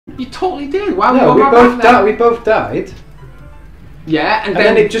You totally did. Why No, we both died. Yeah, and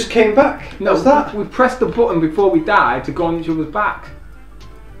then it just came back. No, What's that? We pressed the button before we died to go on each other's back.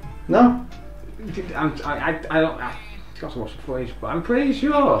 No. I don't. I got to watch the footage, but I'm pretty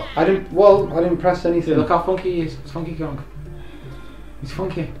sure. I didn't press anything. Yeah, look how funky he is. It's Funky Kong. He's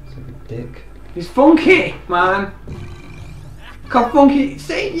funky. It's like a dick. He's funky, man. Look how funky.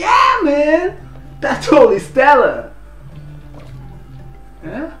 Say yeah, man. That's totally stellar.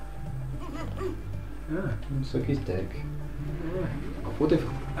 Yeah. Yeah. Suck his dick. Yeah. What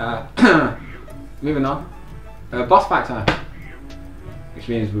difficult. Moving on. Boss fight time. Which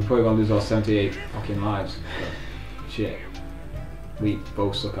means we're probably gonna lose our 78 fucking lives. But shit. We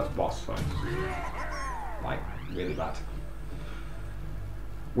both suck at boss fights. Like, really bad.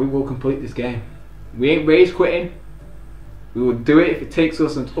 We will complete this game. We ain't raised quitting. We will do it if it takes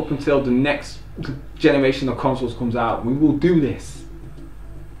us up until the next generation of consoles comes out. We will do this.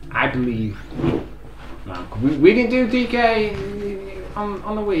 I believe. We didn't do DK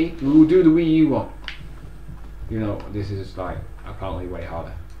on the Wii. We will do the Wii U one. You know, this is like apparently way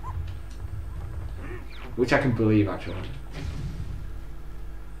harder. Which I can believe actually.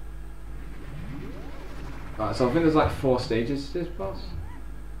 Right, so I think there's like 4 stages to this boss.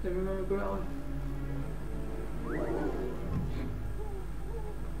 Do you remember correctly?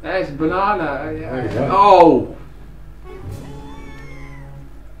 There's a banana. There you go. Oh!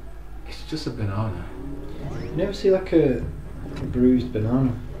 It's just a banana. You never see like a bruised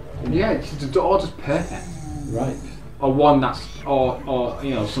banana? Yeah, it's all just perfect. Right. Or one that's, or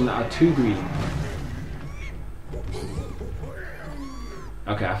you know, some that are too green.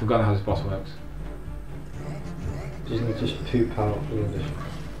 Okay, I've forgotten how this boss works. Doesn't it just poop out rubbish?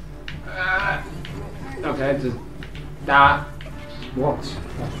 Okay, just that. What?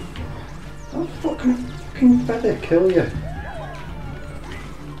 That fucking feather kill you.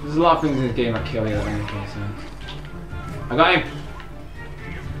 There's a lot of things in this game that kill you that don't make any sense. I got him.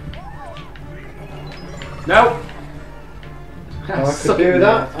 No. Oh, I could do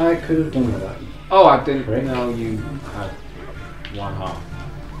that. I could have done with that. Oh, I didn't know you had one heart.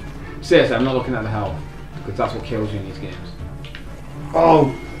 Seriously, I'm not looking at the health because that's what kills you in these games.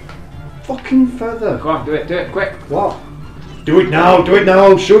 Oh, fucking feather! Go on, do it, quick. What? Do it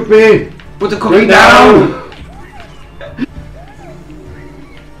now, shoot me! Put the cookie down!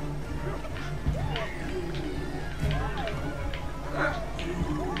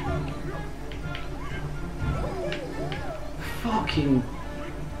 Fucking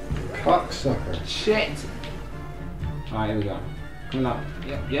cocksucker. Shit! Alright, here we go. Coming up.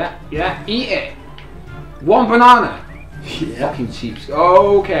 Yeah, eat it! One banana! Yeah. Fucking cheap.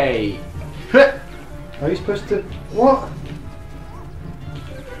 Okay. Are you supposed to... What?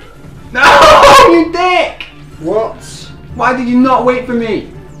 No, you dick! What? Why did you not wait for me?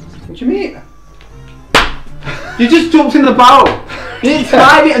 What do you mean? You just jumped in the barrel. You didn't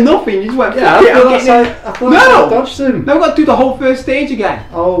try it or nothing. You just went. Yeah, I thought I dodged him. Now we've got to do the whole first stage again.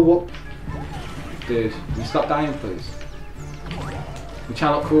 Oh, what? Dude, can you stop dying, please? We try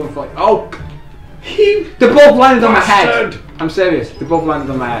not cool and fight. Oh, they both landed on my head. I'm serious. They both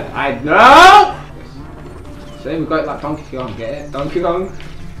landed on my head. I no. See, we've got like Donkey Kong. Get it, Donkey Kong.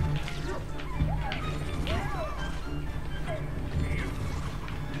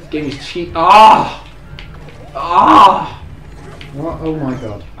 This game is cheap. Ah. Ah. What? Oh my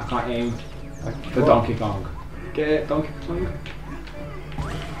god. I can't aim for Donkey Kong. Get it, Donkey Kong.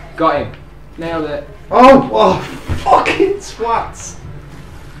 Got him. Nailed it. Oh, fucking swats.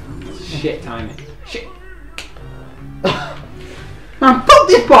 Shit timing. Shit. Man, fuck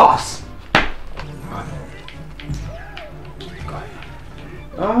this boss! Right. Got it.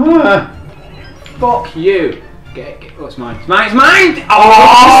 Ah. Fuck you. Get it. Oh, it's mine. It's mine. It's mine!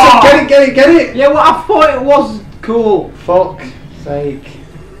 Oh! Get it! Yeah, well, I thought it was cool. Fuck's sake.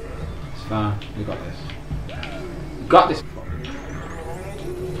 It's fine. We got this. We got this.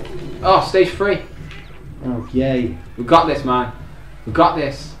 Oh, stage 3. Oh, yay. We got this, man. We got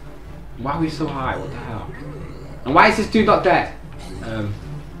this. Why are we so high? What the hell? And why is this dude not dead?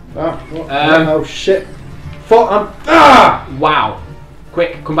 Oh shit. Fuck, I'm... Wow.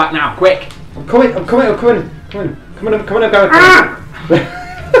 Quick, come back now. Quick. I'm coming. Right, we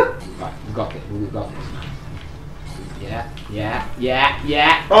got this. We got this. Yeah.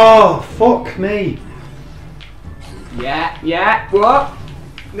 Oh, fuck me. Yeah. What?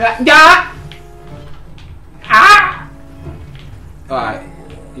 Yeah. Ah! Alright.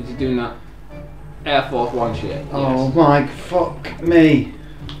 Is he doing that Air Force One shit? Oh Yes. my fuck me.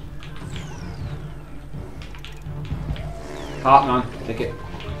 Heart man, take it.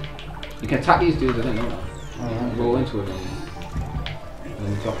 You can attack these dudes, I didn't know that. Alright. Roll into them.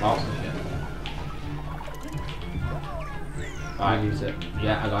 And then drop out some shit. Alright, use it.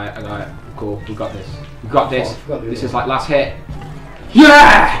 Yeah, I got it. Cool, we got this. We got this. This is like last hit.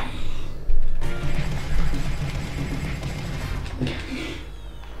 Yeah!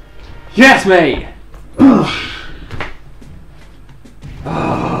 Yes, mate!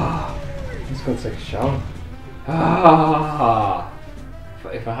 Let's go take a shower.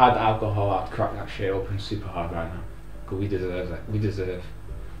 If I had alcohol, I'd crack that shit open super hard right now. Because we deserve it. We deserve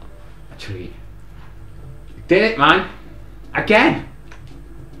a treat. Did it, man! Again!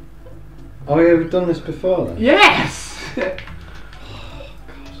 Oh yeah, we've done this before then? Yes!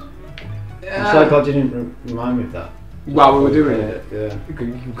 I'm so glad you didn't remind me of that. While we were doing it? Yeah.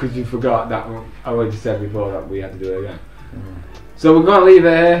 Because you forgot that I already said before that we had to do it again. So we're going to leave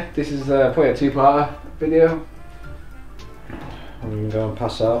it here. This is probably a two-parter video. I'm going to go and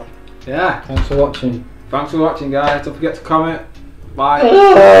pass out. Yeah. Thanks for watching. Thanks for watching, guys. Don't forget to comment, like,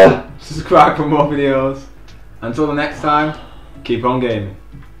 subscribe for more videos. Until the next time, keep on gaming.